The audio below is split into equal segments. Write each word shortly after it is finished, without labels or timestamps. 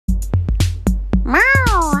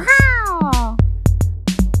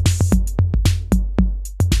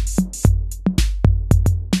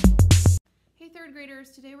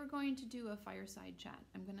going to do a fireside chat.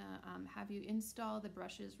 I'm gonna have you install the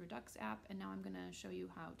Brushes Redux app, and now I'm gonna show you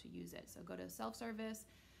how to use it. So go to self-service,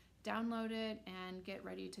 download it, and get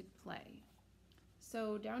ready to play.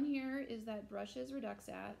 So down here is that Brushes Redux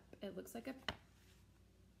app. It looks like a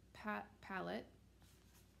palette.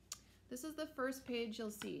 This is the first page you'll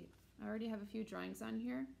see. I already have a few drawings on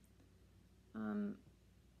here.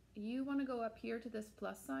 You want to go up here to this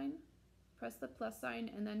plus sign, press the plus sign,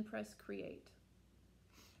 and then press create.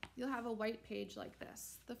 You'll have a white page like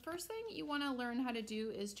this. The first thing you want to learn how to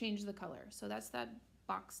do is change the color. So that's that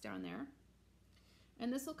box down there.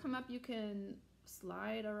 And this will come up. You can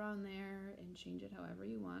slide around there and change it however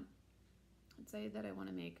you want. Let's say that I want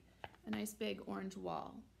to make a nice big orange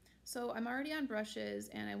wall. So I'm already on brushes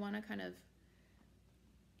and I want to kind of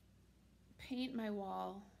paint my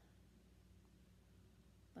wall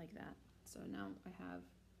like that. So now I have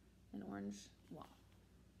an orange wall.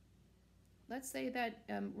 Let's say that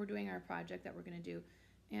we're doing our project that we're going to do,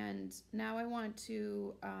 and now I want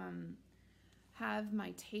to have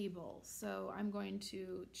my table. So I'm going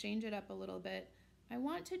to change it up a little bit. I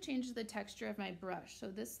want to change the texture of my brush. So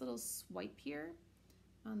this little swipe here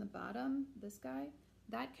on the bottom, this guy,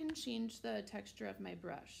 that can change the texture of my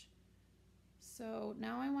brush. So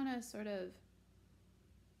now I want to sort of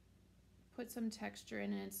put some texture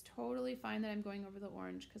in, and it's totally fine that I'm going over the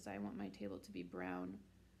orange because I want my table to be brown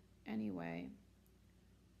anyway,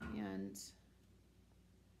 and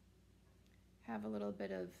have a little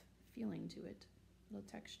bit of feeling to it, a little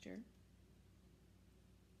texture.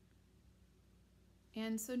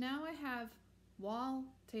 And so now I have wall,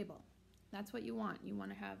 table. That's what you want. You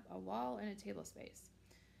want to have a wall and a table space.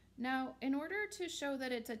 Now, in order to show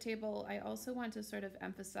that it's a table, I also want to sort of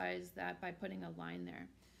emphasize that by putting a line there.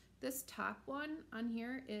 This top one on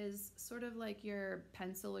here is sort of like your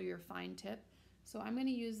pencil or your fine tip. So I'm going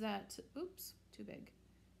to use that to, oops, too big,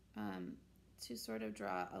 to sort of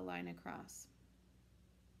draw a line across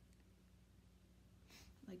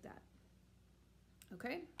like that.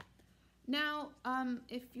 Okay. Now,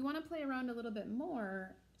 if you want to play around a little bit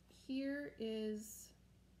more, here is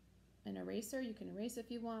an eraser. You can erase if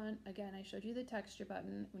you want. Again, I showed you the texture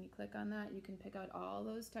button. When you click on that, you can pick out all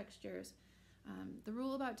those textures. The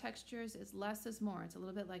rule about textures is less is more. It's a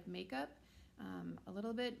little bit like makeup. A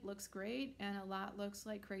little bit looks great and a lot looks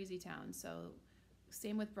like crazy town. So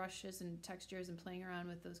same with brushes and textures and playing around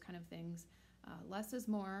with those kind of things. Less is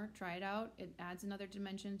more. Try it out. It adds another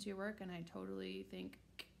dimension to your work, and I totally think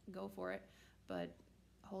go for it, but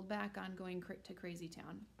hold back on going to crazy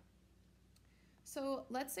town. So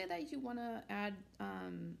let's say that you want to add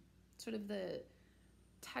sort of the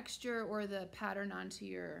texture or the pattern onto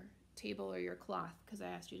your table or your cloth, because I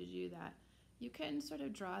asked you to do that. You can sort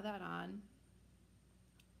of draw that on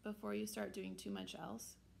before you start doing too much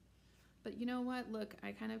else. But you know what? Look,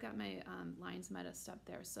 I kind of got my lines messed up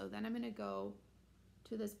there. So then I'm going to go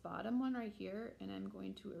to this bottom one right here, and I'm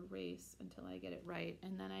going to erase until I get it right,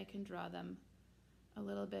 and then I can draw them a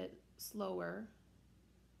little bit slower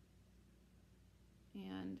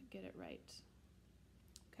and get it right.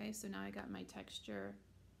 Okay, so now I got my texture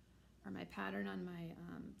or my pattern on my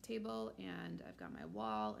table, and I've got my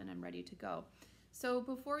wall, and I'm ready to go. So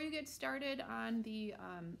before you get started on the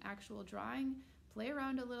actual drawing, play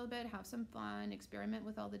around a little bit, have some fun, experiment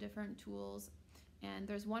with all the different tools. And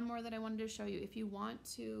there's one more that I wanted to show you. If you want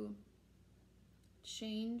to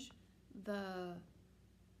change the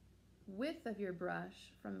width of your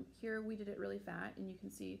brush, from here we did it really fat, and you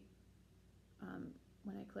can see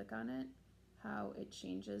when I click on it how it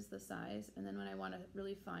changes the size. And then when I want a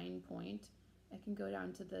really fine point, I can go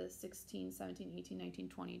down to the 16, 17, 18, 19,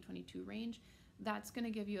 20, 22 range. That's going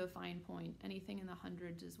to give you a fine point. Anything in the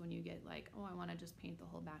hundreds is when you get like, oh, I want to just paint the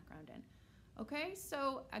whole background in. Okay,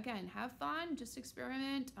 so again, have fun, just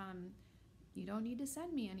experiment. You don't need to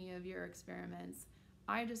send me any of your experiments.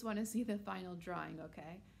 I just want to see the final drawing,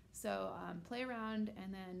 okay? So play around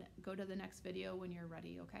and then go to the next video when you're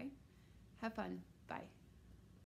ready, okay? Have fun. Bye.